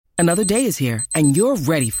Another day is here, and you're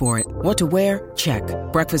ready for it. What to wear? Check.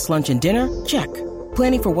 Breakfast, lunch, and dinner? Check.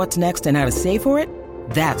 Planning for what's next and how to save for it?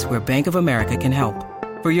 That's where Bank of America can help.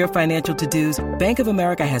 For your financial to-dos, Bank of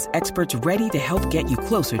America has experts ready to help get you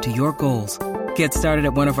closer to your goals. Get started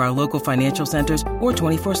at one of our local financial centers or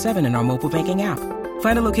 24/7 in our mobile banking app.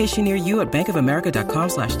 Find a location near you at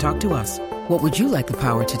bankofamerica.com/talktous. What would you like the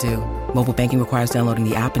power to do? Mobile banking requires downloading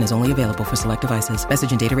the app and is only available for select devices.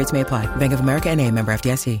 Message and data rates may apply. Bank of America N.A., member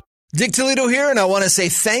FDIC. Dick Toledo here, and I want to say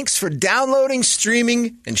thanks for downloading,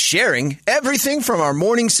 streaming, and sharing everything from our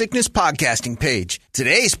Morning Sickness podcasting page.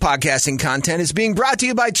 Today's podcasting content is being brought to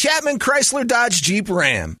you by Chapman Chrysler Dodge Jeep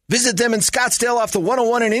Ram. Visit them in Scottsdale off the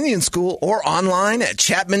 101 in Indian School or online at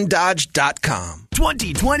chapmandodge.com.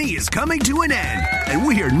 2020 is coming to an end, and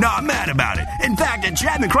we are not mad about it. In fact, at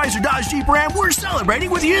Chapman Chrysler Dodge Jeep Ram, we're celebrating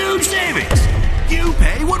with huge savings. You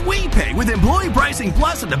pay what we pay with Employee Pricing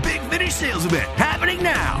Plus at the Big Finish Sales Event happening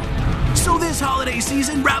now. So this holiday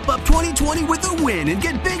season, wrap up 2020 with a win and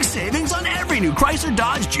get big savings on every new Chrysler,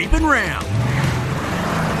 Dodge, Jeep, and Ram.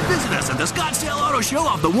 Visit us at the Scottsdale Auto Show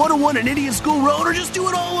off the 101 and Indian School Road, or just do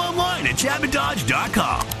it all online at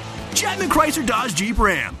ChapmanDodge.com. Chapman Chrysler Dodge Jeep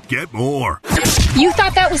Ram. Get more. You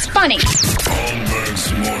thought that was funny.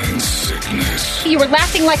 Holmberg's Morning Sickness. You were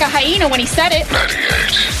laughing like a hyena when he said it. 98.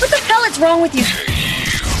 What the hell is wrong with you?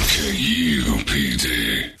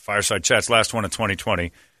 KUPD. Fireside Chat's last one of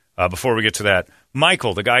 2020. Before we get to that,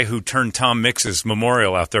 Michael, the guy who turned Tom Mix's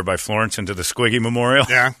memorial out there by Florence into the Squiggy Memorial,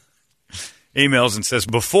 emails and says,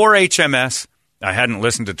 before HMS, I hadn't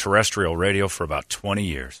listened to terrestrial radio for about 20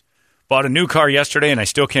 years. Bought a new car yesterday, and I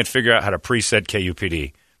still can't figure out how to preset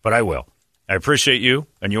KUPD, but I will. I appreciate you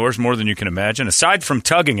and yours more than you can imagine. Aside from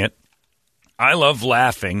tugging it, I love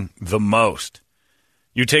laughing the most.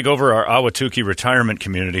 You take over our Ahwatukee retirement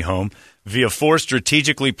community home via 4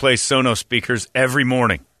 strategically placed Sonos speakers every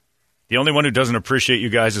morning. The only one who doesn't appreciate you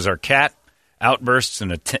guys is our cat. Outbursts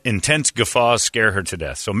and intense guffaws scare her to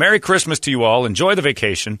death. So Merry Christmas to you all. Enjoy the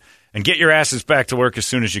vacation and get your asses back to work as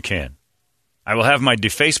soon as you can. I will have my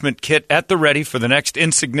defacement kit at the ready for the next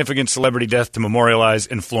insignificant celebrity death to memorialize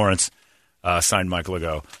in Florence. Signed, Michael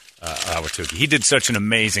Legault, Ahwatukee. He did such an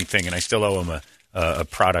amazing thing, and I still owe him a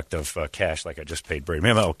product of cash like I just paid Brady.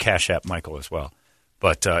 Maybe I'll Cash App Michael as well.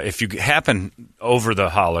 But if you happen over the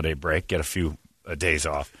holiday break, get a few days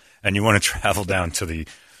off, and you want to travel down to the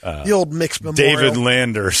old mixed memorial. David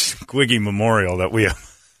Landers Squiggy Memorial that we have.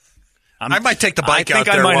 I might take the bike out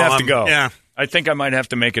there. I think I might have to go. Yeah. I think I might have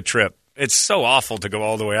to make a trip. It's so awful to go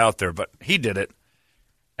all the way out there, but he did it,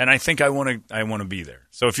 and I think I want to be there.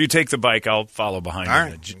 So if you take the bike, I'll follow behind you.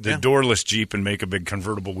 Right. The doorless Jeep and make a big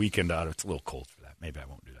convertible weekend out of it. It's a little cold for that. Maybe I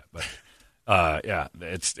won't do that, but yeah,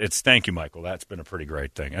 it's thank you, Michael. That's been a pretty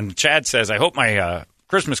great thing. And Chad says, I hope my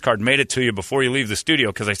Christmas card made it to you before you leave the studio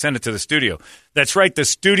because I sent it to the studio. That's right, the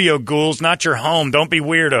studio, ghouls, not your home. Don't be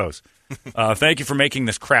weirdos. Thank you for making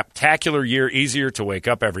this craptacular year easier to wake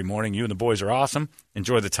up every morning. You and the boys are awesome.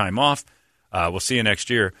 Enjoy the time off. We'll see you next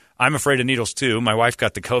year. I'm afraid of needles, too. My wife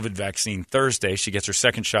got the COVID vaccine Thursday. She gets her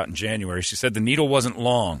second shot in January. She said the needle wasn't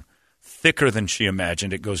long, thicker than she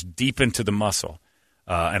imagined. It goes deep into the muscle.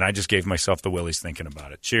 And I just gave myself the willies thinking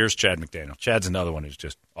about it. Cheers, Chad McDaniel. Chad's another one who's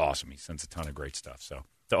just awesome. He sends a ton of great stuff. So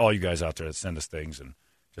to all you guys out there that send us things and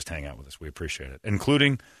just hang out with us, we appreciate it,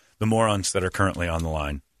 including the morons that are currently on the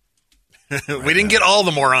line. We didn't get all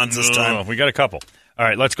the morons this time. We got a couple. All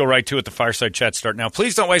right, let's go right to it. The Fireside Chat start now.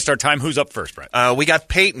 Please don't waste our time. Who's up first, Brett? We got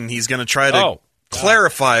Peyton. He's going to try to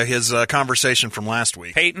clarify his conversation from last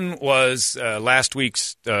week. Peyton was last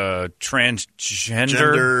week's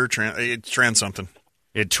transgender. Trans something.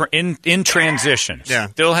 In transition. Yeah.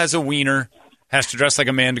 Still has a wiener, has to dress like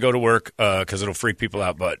a man to go to work because it'll freak people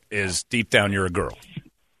out, but is deep down you're a girl.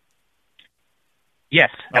 Yes.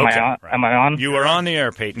 Am I on? You are on the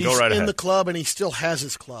air, Peyton. Go right ahead. He's in the club, and he still has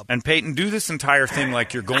his club. And, Peyton, do this entire thing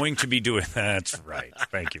like you're going to be doing. That's right.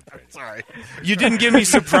 Thank you, Peyton. Sorry. You didn't give me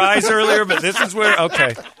surprise earlier, but this is where –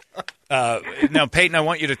 okay. Now, Peyton, I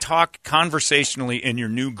want you to talk conversationally in your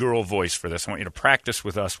new girl voice for this. I want you to practice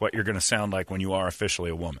with us what you're going to sound like when you are officially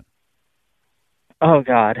a woman. Oh,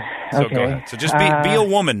 God. So okay. go ahead. So just be a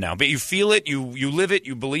woman now. But you feel it, you live it,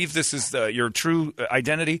 you believe this is your true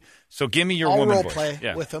identity. So give me your woman voice. I'll role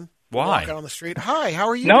play with him. Why? Walk out on the street. Hi, how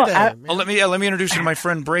are you No, today? Let me introduce you to my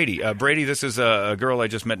friend Brady. Brady, this is a girl I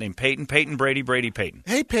just met named Peyton. Peyton, Brady, Peyton.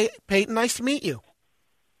 Hey, Peyton, nice to meet you.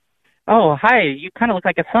 Oh, hi. You kind of look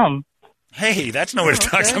like a thumb. Hey, that's no way to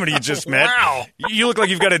talk to somebody you just met. Wow. You look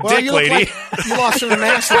like you've got a dick, you lady. Like you lost in an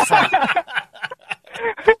acid fight.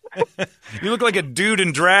 You look like a dude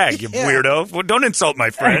in drag, you weirdo. Well, don't insult my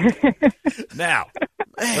friend. Now,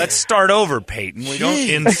 Let's start over, Peyton. We don't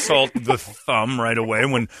insult the thumb right away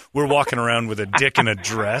when we're walking around with a dick in a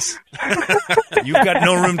dress. You've got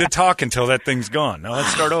no room to talk until that thing's gone. Now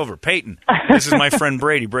let's start over. Peyton, this is my friend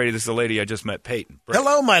Brady. Brady, this is the lady I just met, Peyton. Brady.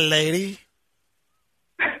 Hello, my lady.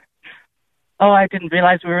 Oh, I didn't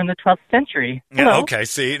realize we were in the 12th century. Yeah, okay,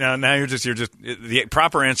 see, now you're just the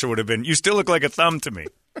proper answer would have been, you still look like a thumb to me.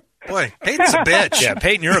 Boy, Peyton's a bitch. Yeah,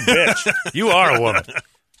 Peyton, you're a bitch. You are a woman.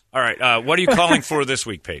 All right, what are you calling for this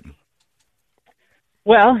week, Peyton?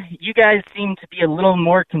 Well, you guys seem to be a little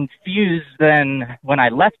more confused than when I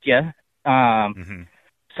left you.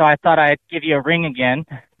 So I thought I'd give you a ring again,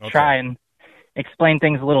 try and explain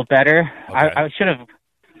things a little better. Okay. I should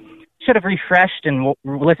have refreshed and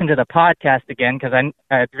listened to the podcast again because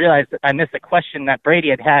I realized that I missed a question that Brady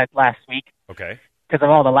had last week. Okay. Because of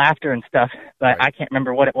all the laughter and stuff, but I can't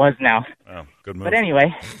remember what it was now. Oh, good move. But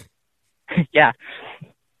anyway, yeah.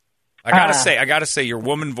 I gotta say, your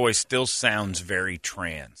woman voice still sounds very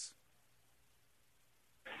trans.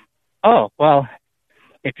 Oh, well,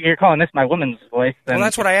 if you're calling this my woman's voice, then... Well,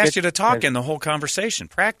 that's what I asked you to talk in the whole conversation.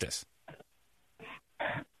 Practice.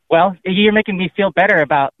 Well, you're making me feel better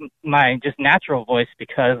about my just natural voice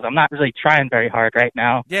because I'm not really trying very hard right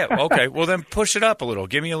now. Yeah, okay. Well, then push it up a little.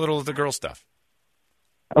 Give me a little of the girl stuff.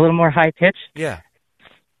 A little more high-pitched? Yeah. A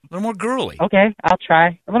little more girly. Okay, I'll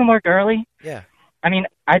try. A little more girly? Yeah. I mean,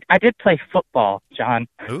 I did play football, John.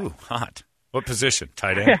 Ooh, hot. What position?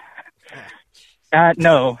 Tight end?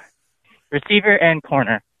 No. Receiver and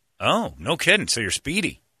corner. Oh, no kidding. So you're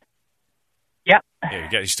speedy. Yep.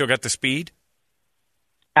 Yeah, you still got the speed?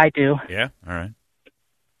 I do. Yeah? All right.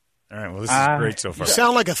 All right, well, this is great so far. You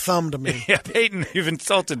sound like a thumb to me. Yeah, Peyton, you've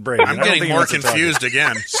insulted Brady. I'm getting more confused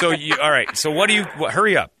again. So, all right, so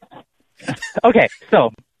hurry up. Okay,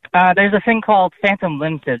 so there's a thing called phantom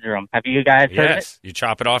limb syndrome. Have you guys heard of it? Yes, you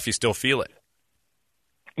chop it off, you still feel it.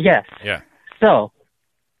 Yes. Yeah. So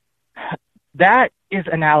that is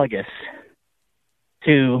analogous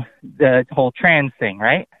to the whole trans thing,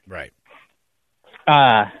 right? Right.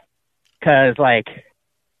 Because, like,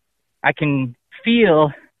 I can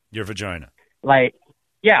feel... Your vagina. Like,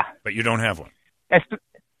 yeah. But you don't have one.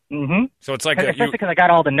 Mm-hmm. So it's like... Especially because I got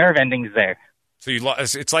all the nerve endings there. So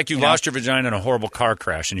it's like you lost your vagina in a horrible car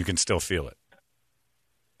crash and you can still feel it.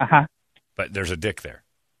 Uh-huh. But there's a dick there.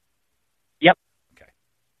 Yep. Okay.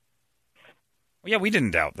 Well, yeah, we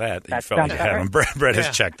didn't doubt that you felt like you had one. Brett has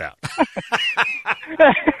checked out.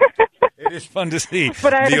 It is fun to see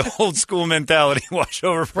the old school mentality wash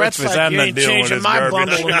over Brett's like, I'm you not ain't dealing with changing his my garbage.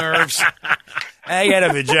 bundle of nerves. I got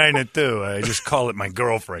a vagina, too. I just call it my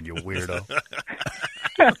girlfriend, you weirdo.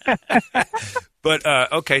 But,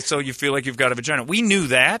 okay, so you feel like you've got a vagina. We knew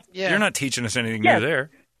that. Yeah. You're not teaching us anything new there.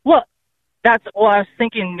 Well, I was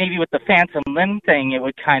thinking maybe with the phantom limb thing, it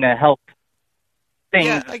would kind of help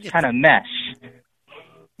things kind of mesh.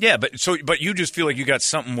 Yeah, but you just feel like you got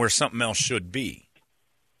something where something else should be.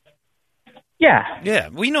 Yeah. Yeah,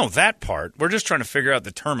 we know that part. We're just trying to figure out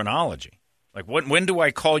the terminology. Like, when do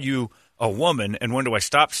I call you a woman, and when do I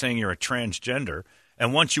stop saying you're a transgender?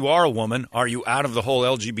 And once you are a woman, are you out of the whole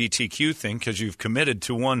LGBTQ thing because you've committed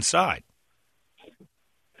to one side?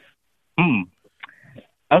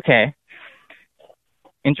 Okay.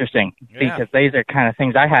 Interesting. Yeah. Because these are kind of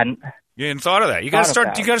things I hadn't. You hadn't thought of that. You got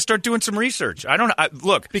to start doing some research.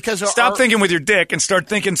 Look. Because stop thinking with your dick and start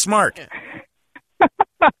thinking smart.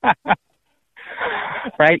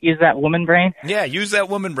 Right? Use that woman brain? Yeah, use that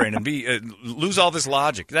woman brain and lose all this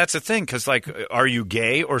logic. That's the thing, because, like, are you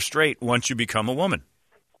gay or straight once you become a woman?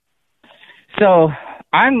 So,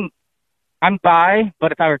 I'm bi,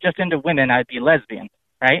 but if I were just into women, I'd be lesbian,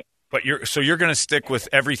 right? But you're going to stick with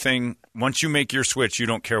everything. Once you make your switch, you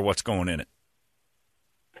don't care what's going in it.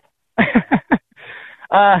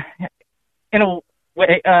 In a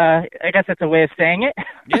way, I guess it's a way of saying it.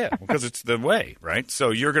 Yeah, because it's the way, right?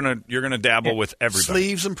 So you're gonna dabble with everybody.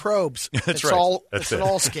 Sleeves and probes. That's right. It's an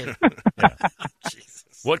all skin. Yeah.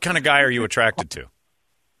 What kind of guy are you attracted to?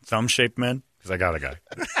 Thumb-shaped men? Because I got a guy.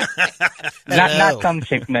 Not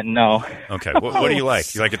thumb-shaped men, no. Okay. What do you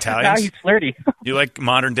like? You like Italians? No, he's flirty. You like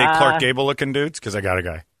modern-day Clark Gable-looking dudes? Because I got a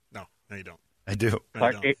guy. No, you don't. I do.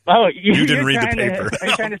 You didn't read the paper. Are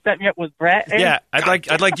you trying to set me up with Brett? Yeah, I'd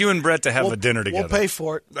like you and Brett to have a dinner together. We'll pay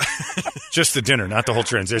for it. Just the dinner, not the whole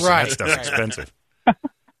transition. Right. That stuff's expensive.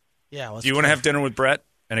 Yeah. Do you want to have dinner with Brett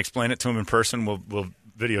and explain it to him in person? We'll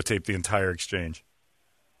videotape the entire exchange.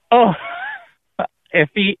 Oh, if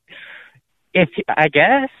I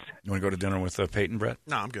guess. You want to go to dinner with Peyton, Brett?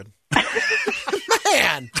 No, I'm good.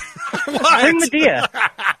 Man. Bring Medea.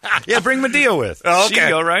 Yeah, bring Medea with. Oh, okay. She'd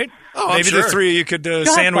go, right? Oh, Maybe sure. the three of you could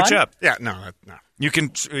sandwich up. Yeah, no. You can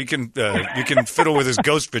fiddle with his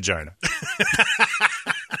ghost vagina.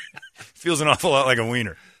 Feels an awful lot like a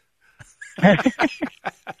wiener.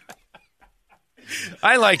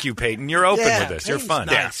 I like you, Peyton. You're open with this. You're fun.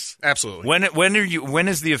 Yes, absolutely. When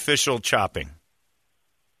is the official chopping?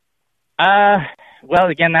 Well,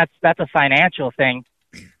 again, that's a financial thing.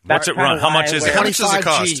 What's it run? How much is it? How much does it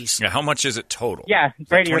cost? G's. Yeah, how much is it total? Yeah,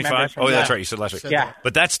 Brady 25? remembers from Oh, that's that. right. You said last week. Yeah.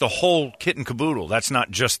 But that's the whole kit and caboodle. That's not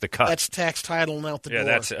just the cut. That's tax, title, and out the door.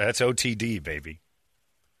 that's OTD, baby.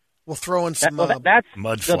 We'll throw in some. That's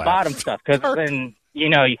mud the flaps. bottom stuff, because then you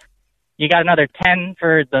got another 10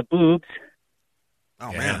 for the boobs.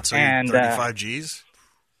 Oh man, so And, 35 G's.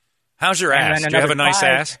 How's your And ass? then Do you have a another nice 5.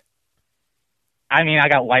 ass? I mean, I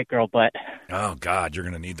got white girl butt. Oh God, you're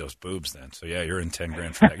going to need those boobs then. So yeah, you're in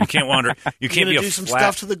 $10,000 for that. You can't wander. You can't be a do some flat.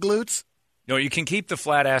 stuff to the glutes. No, you can keep the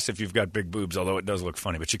flat ass if you've got big boobs, although it does look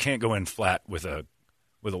funny. But you can't go in flat with a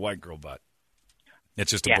white girl butt.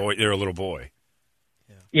 It's just a boy. They're a little boy.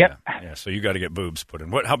 Yep. Yeah. So you got to get boobs put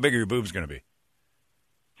in. How big are your boobs going to be?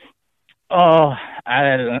 Oh,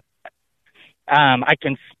 I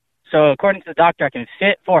can. So according to the doctor, I can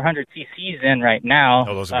fit 400 cc's in right now.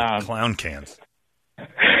 Oh, those are clown cans.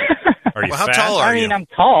 Are you Well, how fat? tall are I mean, you? I'm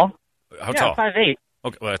tall. How yeah, tall? 5'8".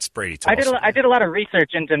 Okay, well that's Brady tall. I did a lot of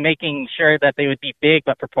research into making sure that they would be big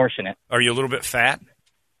but proportionate. Are you a little bit fat?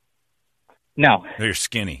 No. No, you're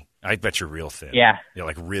skinny. I bet you're real thin. Yeah. You're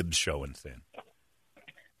like ribs showing thin.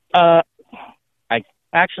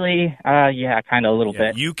 Yeah, kind of a little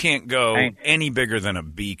bit. You can't go any bigger than a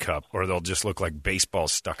B cup, or they'll just look like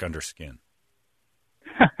baseballs stuck under skin.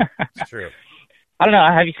 It's true. I don't know.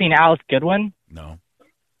 Have you seen Alice Goodwin? No.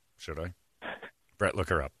 Should I? Brett, look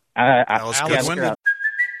her up. Alice Goodwin?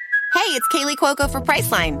 Hey, it's Kaylee Cuoco for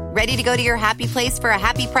Priceline. Ready to go to your happy place for a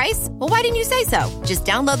happy price? Well, why didn't you say so? Just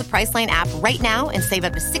download the Priceline app right now and save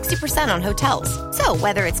up to 60% on hotels. So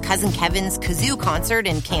whether it's Cousin Kevin's Kazoo Concert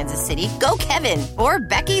in Kansas City, go Kevin, or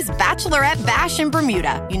Becky's Bachelorette Bash in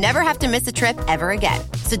Bermuda, you never have to miss a trip ever again.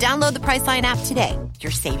 So download the Priceline app today.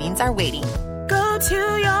 Your savings are waiting. Go to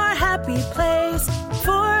your happy place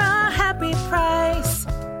for a happy price.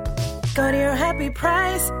 Go to your happy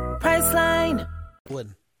price, Priceline.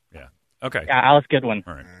 Yeah. Okay. Yeah, Alice Goodwin.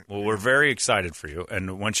 All right. Well, we're very excited for you,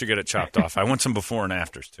 and once you get it chopped off, I want some before and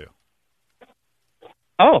afters too.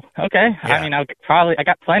 Oh, okay. Yeah. I mean, I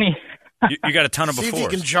got plenty. You got a ton of See if befores. you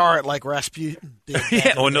can jar it like Rasputin did.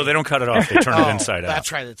 Yeah. Oh no, they don't cut it off. They turn it inside out.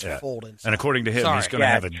 That's right. It's fold inside. And according to him, Sorry. he's going to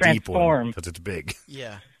have a deep one because it's big.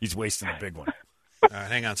 Yeah. He's wasting a big one.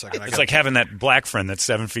 Hang on a second. It's like having that black friend that's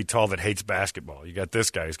 7 feet tall that hates basketball. You got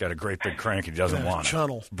this guy who's got a great big crank and he doesn't want it.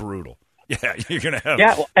 Chunnel. It's brutal. Yeah, you're going to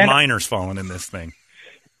have minors falling in this thing.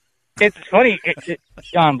 It's funny.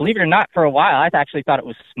 Believe it or not, for a while, I actually thought it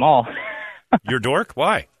was small. Your dork?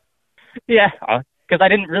 Why? Yeah, because I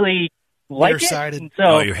didn't really like Nearsighted. it.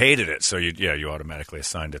 So you hated it, so you automatically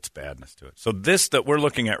assigned its badness to it. So this that we're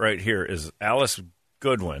looking at right here is Alice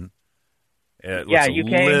Goodwin. It looks a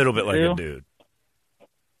UK little bit like Zoo. a dude.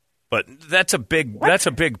 But that's a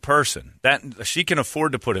big person. That she can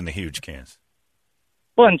afford to put in the huge cans.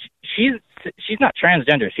 well, and she's not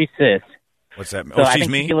transgender. She's cis. What's that mean? So Oh, I she's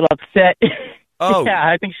think me? she'd be a little upset. Oh. Yeah,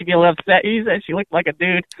 I think she'd be a little upset. He said she looked like a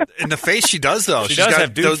dude. In the face, she does, though. She She's does got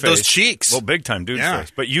have dude those face. cheeks. Well, big time dude Yeah.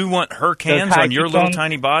 face. But you want her cans high on your little cheekbones?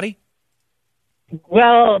 tiny body?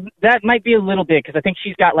 Well, that might be a little bit because I think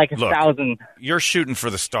she's got like Look. 1,000. You're shooting for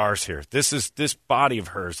the stars here. This body of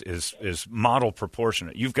hers is model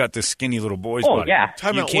proportionate. You've got this skinny little boy's Oh, body. yeah.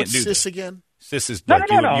 Time You out. can't What's do cis that. again? Cis is No, like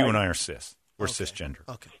no, you, no. you and I are cis. We're cisgender.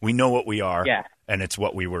 Okay. We know what we are, Yeah. and it's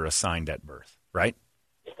what we were assigned at birth, right?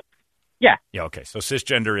 Yeah. Yeah, okay. So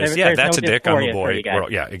cisgender is, There's that's no a dick, I'm dysphoria a for boy. you guys.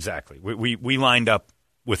 Yeah, exactly. We lined up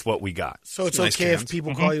with what we got. So it's Nice okay if cans.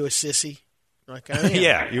 people call you a sissy? Like I am.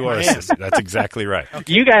 Yeah, you are a I am. sissy. That's exactly right.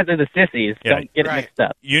 You guys are the sissies. Yeah. Don't get it Right. mixed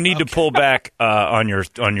up. You need to pull back on your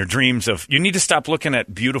dreams of. You need to stop looking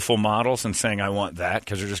at beautiful models and saying I want that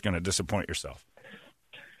because you're just going to disappoint yourself.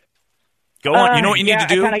 Go on. You know what you need to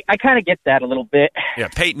do? I kind of get that a little bit. Yeah,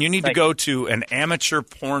 Peyton, you need to go to an amateur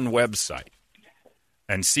porn website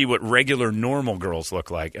and see what regular normal girls look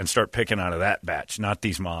like and start picking out of that batch, not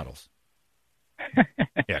these models.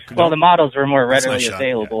 Yeah. Well, the models were more That's readily my shot,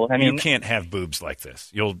 available. I mean, you can't have boobs like this.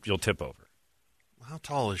 You'll tip over. How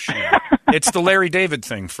tall is she? It's the Larry David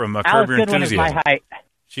thing from Curb Alice Your Goodwin is Enthusiasm. my height.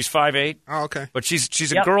 She's 5'8". Oh, okay. But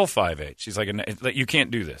she's a Yep. girl 5'8". She's like you can't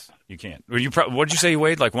do this. You can't. Well, what did you say you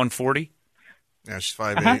weighed? Like 140? Yeah, she's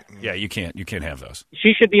 5'8". Yeah, you can't have those.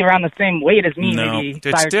 She should be around the same weight as me. No, maybe it's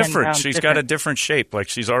 5 or 10 different. pounds She's different. got a different shape. Like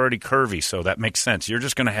she's already curvy, so that makes sense. You're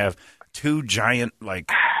just going to have two giant like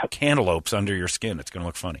cantaloupes under your skin. It's going to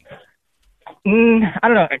look funny. I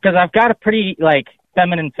don't know, because I've got a pretty, like,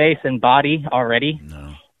 feminine face and body already.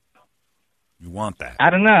 No. You want that. I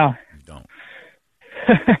don't know. You don't.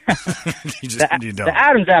 You don't. The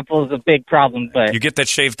Adam's apple is a big problem, but... You get that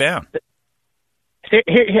shaved down.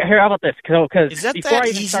 Here, how about this? Because Is that before that I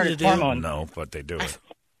even easy started to do? hormones... No, but they do it.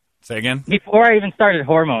 Say again? Before I even started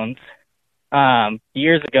hormones,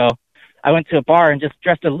 years ago, I went to a bar and just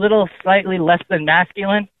dressed a little slightly less than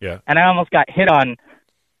masculine. Yeah. And I almost got hit on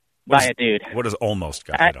by a dude. What does almost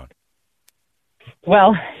got hit on?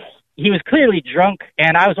 Well, he was clearly drunk,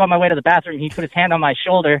 and I was on my way to the bathroom. He put his hand on my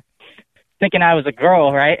shoulder, thinking I was a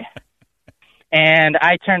girl, right? And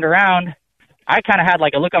I turned around. I kind of had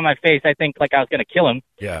like a look on my face, I think, like I was going to kill him.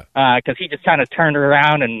 Yeah. Because he just kind of turned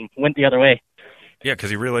around and went the other way. Yeah,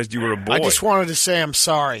 because he realized you were a boy. I just wanted to say I'm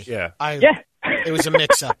sorry. Yeah. It was a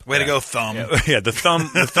mix-up. Way to go, Thumb. Yeah, the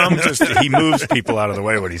thumb just, he moves people out of the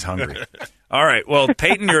way when he's hungry. All right. Well,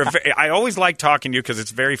 Peyton, I always like talking to you because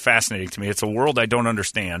it's very fascinating to me. It's a world I don't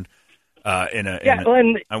understand. I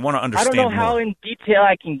want to understand I don't know how in detail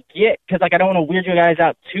I can get because, like, I don't want to weird you guys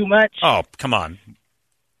out too much. Oh, come on.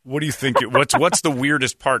 What do you think? What's the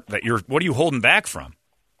weirdest part what are you holding back from?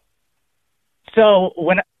 So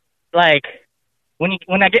when I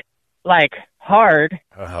get like hard,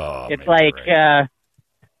 it's like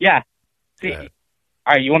yeah. See, all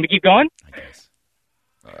right, you want me to keep going? I guess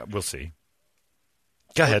we'll see.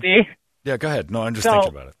 Go ahead. See? Yeah, go ahead. No, I'm just thinking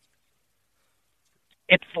about it.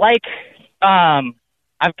 It's like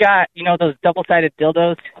I've got those double-sided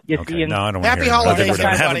dildos you see in. No, I don't want Happy to hear holidays,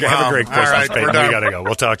 Have a great Christmas, All right, Peyton. we're done. We gotta go.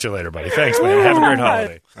 We'll talk to you later, buddy. Thanks, man. Have a great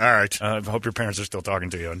holiday. All right. I hope your parents are still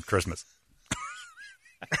talking to you on Christmas.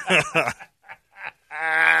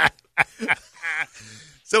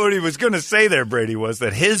 So what he was going to say there, Brady, was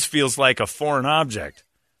that his feels like a foreign object.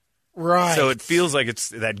 Right. So it feels like it's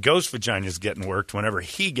that ghost vagina is getting worked whenever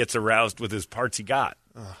he gets aroused with his parts he got.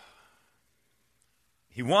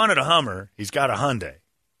 He wanted a Hummer. He's got a Hyundai.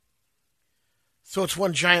 So it's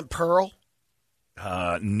one giant pearl?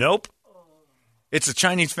 Nope. It's a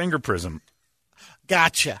Chinese finger prism.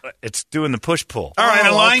 Gotcha. It's doing the push-pull. All right,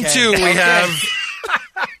 on line 2, we have...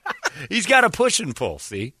 He's got a push and pull,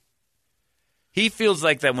 see? He feels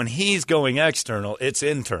like that when he's going external, it's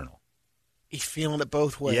internal. He's feeling it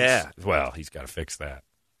both ways. Yeah. Well, he's got to fix that.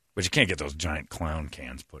 But you can't get those giant clown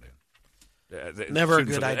cans put in. Never a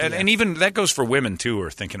good idea. And even that goes for women, too, who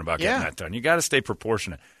are thinking about getting that done. You got to stay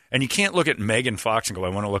proportionate. And you can't look at Megan Fox and go, I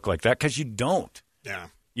want to look like that, because you don't. Yeah.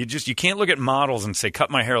 You can't look at models and say, cut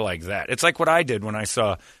my hair like that. It's like what I did when I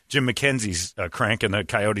saw Jim McKenzie's crank in the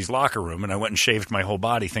Coyotes locker room, and I went and shaved my whole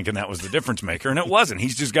body thinking that was the difference maker, and it wasn't.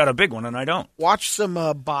 He's just got a big one, and I don't. Watch some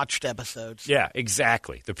botched episodes. Yeah,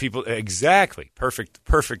 exactly. Exactly. Perfect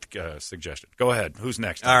suggestion. Go ahead. Who's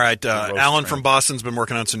next? All right. Alan from Boston's been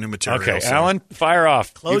working on some new material. Okay, Alan, fire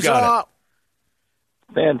off. Close you got up.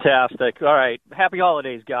 Fantastic. All right. Happy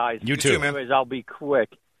holidays, guys. You too, man. Anyways, I'll be quick.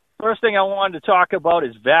 First thing I wanted to talk about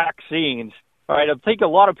is vaccines. All right, I think a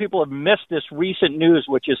lot of people have missed this recent news,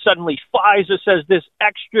 which is suddenly Pfizer says there's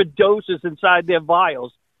extra doses inside their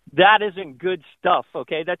vials. That isn't good stuff,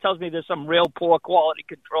 okay? That tells me there's some real poor quality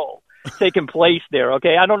control taking place there,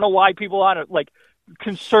 okay? I don't know why people aren't,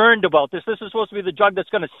 concerned about this. This is supposed to be the drug that's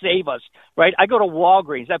going to save us, right? I go to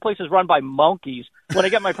Walgreens. That place is run by monkeys. When I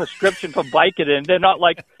get my prescription for Vicodin, they're not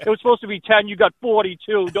like, it was supposed to be 10, you got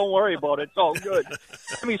 42. Don't worry about it. It's all good.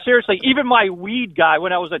 I mean, seriously, even my weed guy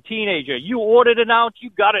when I was a teenager, you ordered an ounce, you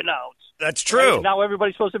got an ounce. That's true. Right? Now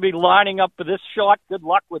everybody's supposed to be lining up for this shot. Good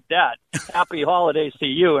luck with that. Happy holidays to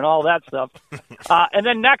you and all that stuff. And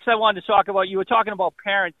then next I wanted to talk about, you were talking about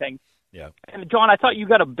parenting. Yeah. And John, I thought you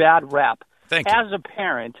got a bad rap. Thank you. As a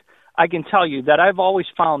parent, I can tell you that I've always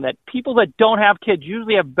found that people that don't have kids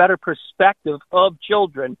usually have better perspective of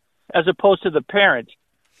children as opposed to the parents.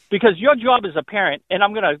 Because your job as a parent, and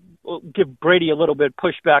I'm going to give Brady a little bit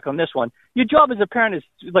pushback on this one, your job as a parent is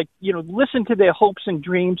listen to their hopes and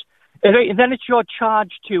dreams, and then it's your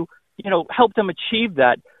charge to, help them achieve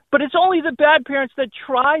that. But it's only the bad parents that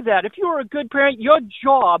try that. If you're a good parent, your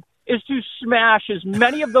job is to smash as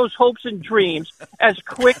many of those hopes and dreams as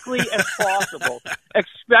quickly as possible,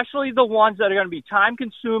 especially the ones that are going to be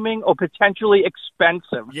time-consuming or potentially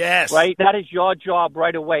expensive. Yes. Right? That is your job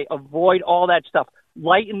right away. Avoid all that stuff.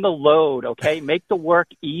 Lighten the load, okay? Make the work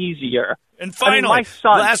easier. And finally, my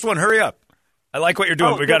son, last one, hurry up. I like what you're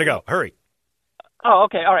doing. We got to go. Hurry. Oh,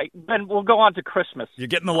 okay. All right. Then we'll go on to Christmas. You're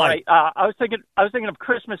getting the light. All right. I was thinking of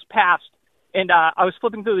Christmas past. And I was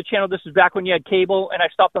flipping through the channel. This is back when you had cable, and I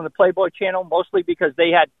stopped on the Playboy channel mostly because they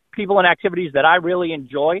had people and activities that I really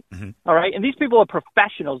enjoy. All right, and these people are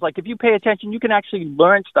professionals. Like, if you pay attention, you can actually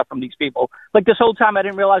learn stuff from these people. Like, this whole time I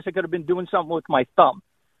didn't realize I could have been doing something with my thumb.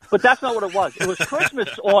 But that's not what it was. It was Christmas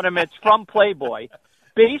ornaments from Playboy,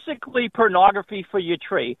 basically pornography for your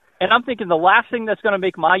tree. And I'm thinking the last thing that's going to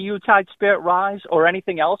make my Yuletide spirit rise or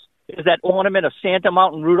anything else is that ornament of Santa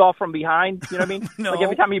Mountain Rudolph from behind. You know what I mean? No. Like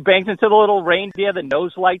every time he bangs into the little reindeer, the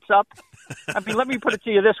nose lights up. I mean, let me put it to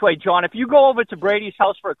you this way, John. If you go over to Brady's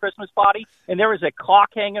house for a Christmas party and there is a cock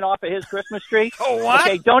hanging off of his Christmas tree, what?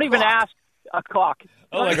 Okay, don't even ask a cock.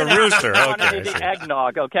 Oh, like a rooster. Okay. The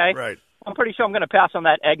eggnog, okay? Right. I'm pretty sure I'm going to pass on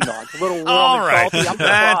that eggnog. A little warm All and right. salty. I'm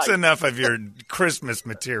That's surprised. enough of your Christmas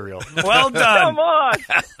material. Well done. Come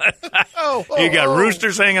on. You got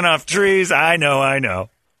roosters hanging off trees. I know.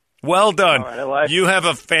 Well done. All right, I like you have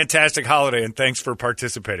a fantastic holiday, and thanks for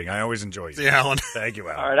participating. I always enjoy you. See you, Alan. Thank you,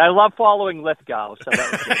 Alan. All right, I love following Lithgow. So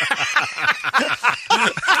that was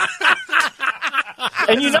good.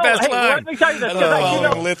 And you know, Best hey, line. let me tell you this. I 'cause love I, you know,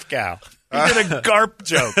 following Lithgow. You did a GARP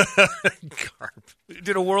joke. You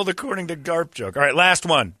did a World According to GARP joke. All right, last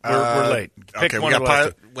one. We're late. Pick Okay, one we of got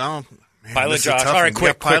the last two. man, Pilot this is a Josh. tough All one. right, We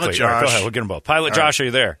got quickly. Pilot All right, Josh. go ahead. We'll get them both. Pilot Josh, are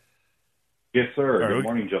you there? Yes, sir. All right, Good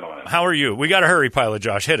morning, gentlemen. How are you? We got to hurry, Pilot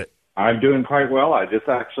Josh. Hit it. I'm doing quite well. I just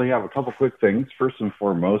actually have a couple quick things. First and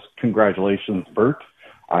foremost, congratulations, Bert.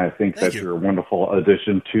 I think that you're a wonderful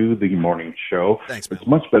addition to the morning show. Thanks, It's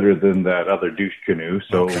much better than that other douche canoe,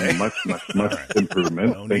 so much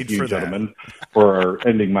improvement. No Thank need you, for that. gentlemen, for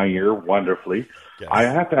ending my year wonderfully. Yes. I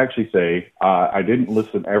have to actually say, I didn't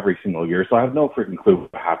listen every single year, so I have no freaking clue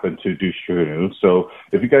what happened to douche canoe. So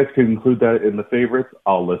if you guys can include that in the favorites,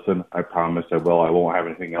 I'll listen. I promise I will. I won't have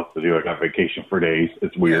anything else to do. I got vacation for days.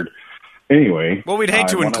 It's weird. Anyway. Well, we'd hate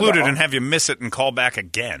to I wanted include it and have you miss it and call back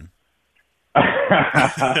again.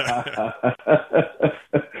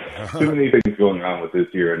 Too many things going on with this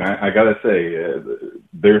year, and I gotta say,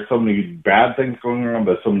 there's so many bad things going on,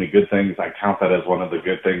 but so many good things. I count that as one of the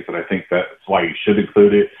good things, and I think that's why you should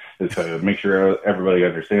include it, is to make sure everybody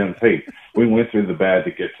understands, hey, we went through the bad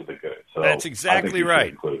to get to the good. So That's I think exactly you should right.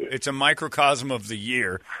 include it. It's a microcosm of the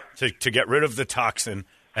year to get rid of the toxin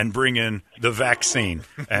and bring in the vaccine.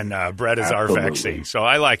 And Brett is our Absolutely. vaccine. So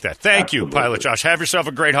I like that. Thank you, Pilot Josh. Have yourself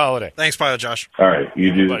a great holiday. Thanks, Pilot Josh. All right,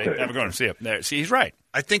 you do the Buddy, same. have a good one. See you. There. See, he's right.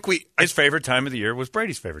 I think His favorite time of the year was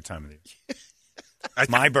Brady's favorite time of the year.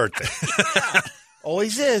 My birthday.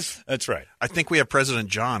 Always is. That's right. I think we have President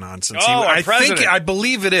John on. Since Oh, our I president. I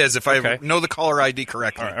believe it is, if Okay. I know the caller ID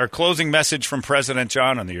correctly. All right, our closing message from President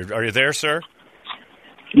John on the year. Are you there, sir?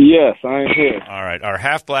 Yes, I am here. All right. Our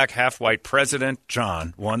half-black, half-white President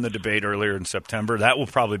John won the debate earlier in September. That will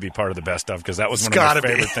probably be part of the best of because that was It's one of my gotta be.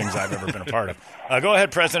 favorite things I've ever been a part of. Go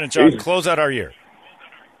ahead, President John. Close out our year.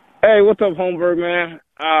 Hey, what's up, Holmberg, man?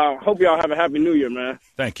 Hope y'all have a happy New Year, man.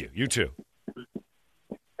 Thank you. You too.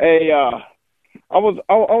 Hey, I was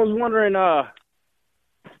wondering,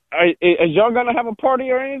 is y'all gonna have a party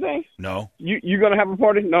or anything? No. You gonna have a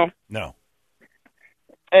party? No. No.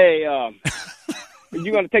 Hey,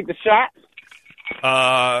 you gonna take the shot?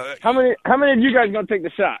 How many of you guys gonna take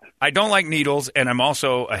the shot? I don't like needles, and I'm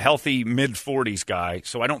also a healthy mid-40s guy,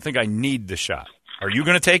 so I don't think I need the shot. Are you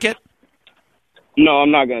going to take it? No,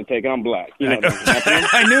 I'm not gonna take it. I'm black. You know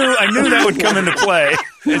I knew that would come into play,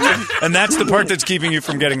 and that's the part that's keeping you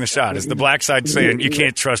from getting the shot. Is the black side saying you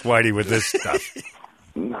can't trust Whitey with this stuff?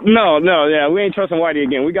 No, yeah, we ain't trusting Whitey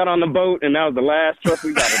again. We got on the boat, and that was the last trust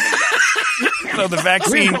we got. So the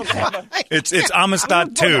vaccine, it's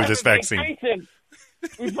Amistad 2, this vaccine.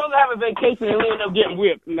 We're supposed to have a vacation, and we end up getting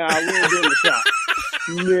whipped. Nah, we ain't doing the shot.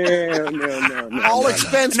 No. All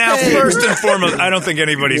expense Now, paid. first and foremost, I don't think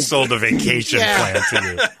anybody sold a vacation plan to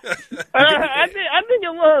you. I think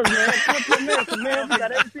it was, man. Come to America, man. You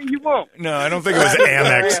got everything you want. No, I don't think it was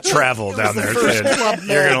Amex travel down there. Saying,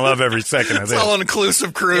 you're going to love every second of It's this. all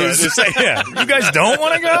inclusive cruise. Yeah, you guys don't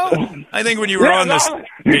want to go? I think when you were on this,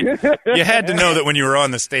 you had to know that when you were on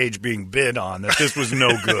the stage being bid on, that this was no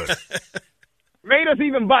good. Made us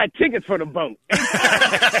even buy tickets for the boat.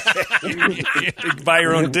 You buy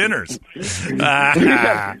your own dinners.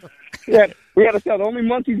 Ah. Yeah, we had to sell the only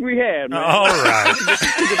monkeys we had, man. All right.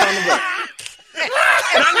 Tickets on the boat.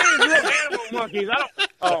 And I mean, real animal monkeys. I don't.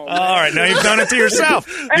 Oh, All right, now you've done it to yourself.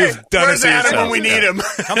 You've done it to Adam yourself. when we need him?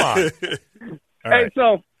 Come on. All Hey, right.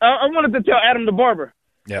 so I wanted to tell Adam the barber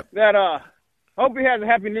Yep. that hope he has a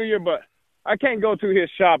happy New Year, but I can't go to his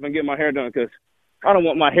shop and get my hair done because I don't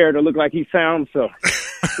want my hair to look like he sounds, so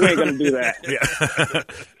we ain't going to do that. Yeah.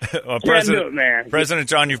 Well, Can't do it, man. President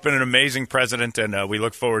John, you've been an amazing president, and we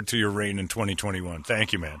look forward to your reign in 2021.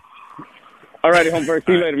 Thank you, man. All righty, Holmberg.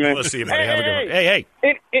 See you later, man. We'll see you, buddy. Have a good one. Hey.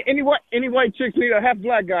 Any white chicks need a half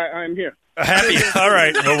black guy, I am here. Happy. All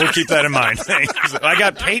right. Well, we'll keep that in mind. Thanks. I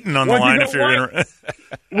got Peyton on the line if you're interested.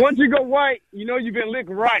 Once you go white, you know you've been licked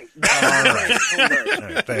right. All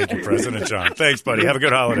right. Thank you, President John. Thanks, buddy. Have a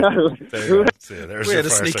good holiday. There's we had to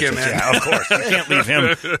sneak him in. Yeah, of course. You can't leave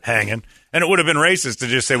him hanging. And it would have been racist to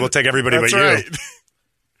just say, we'll take everybody but you.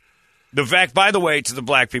 By the way, to the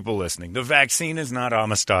black people listening, the vaccine is not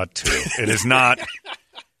Amistad 2. It is not.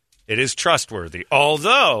 It is trustworthy.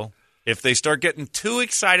 Although, if they start getting too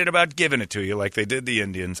excited about giving it to you, like they did the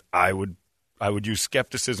Indians, I would use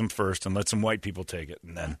skepticism first and let some white people take it,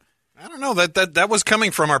 and then. I don't know that was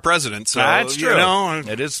coming from our president. So that's true. You know,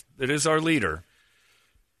 it is our leader.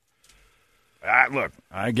 Look,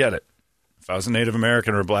 I get it. If I was a Native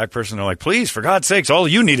American or a black person, they're like, please, for God's sakes, all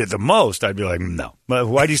you need it the most. I'd be like, no. But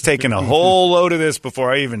Whitey's taking a whole load of this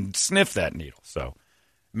before I even sniff that needle. So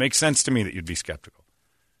it makes sense to me that you'd be skeptical.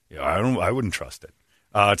 Yeah, I wouldn't trust it.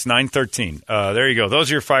 It's 9:13. There you go. Those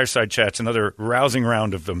are your fireside chats. Another rousing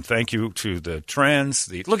round of them. Thank you to the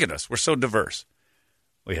trans. Look at us. We're so diverse.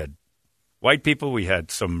 We had white people. We had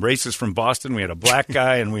some racists from Boston. We had a black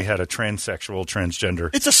guy, and we had a transsexual, transgender.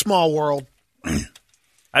 It's a small world.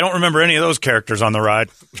 I don't remember any of those characters on the ride.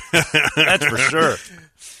 That's for sure.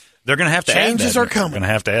 They're going to have to add that. Changes are coming. They're going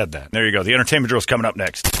to have to add that. There you go. The entertainment drill is coming up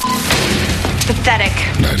next. Pathetic.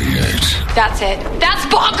 98. That's it. That's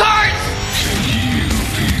bonkers!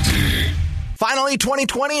 Finally,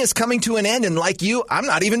 2020 is coming to an end, and like you, I'm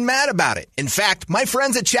not even mad about it. In fact, my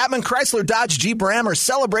friends at Chapman Chrysler Dodge Jeep Ram are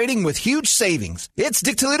celebrating with huge savings. It's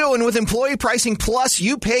Dick Toledo, and with Employee Pricing Plus,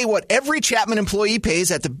 you pay what every Chapman employee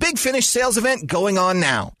pays at the Big Finish sales event going on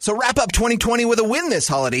now. So wrap up 2020 with a win this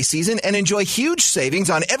holiday season and enjoy huge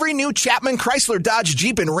savings on every new Chapman Chrysler Dodge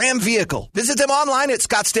Jeep and Ram vehicle. Visit them online at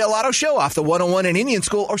Scottsdale Auto Show off the 101 in Indian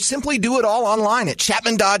School, or simply do it all online at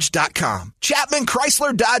ChapmanDodge.com. Chapman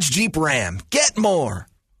Chrysler Dodge Jeep Ram. Get more.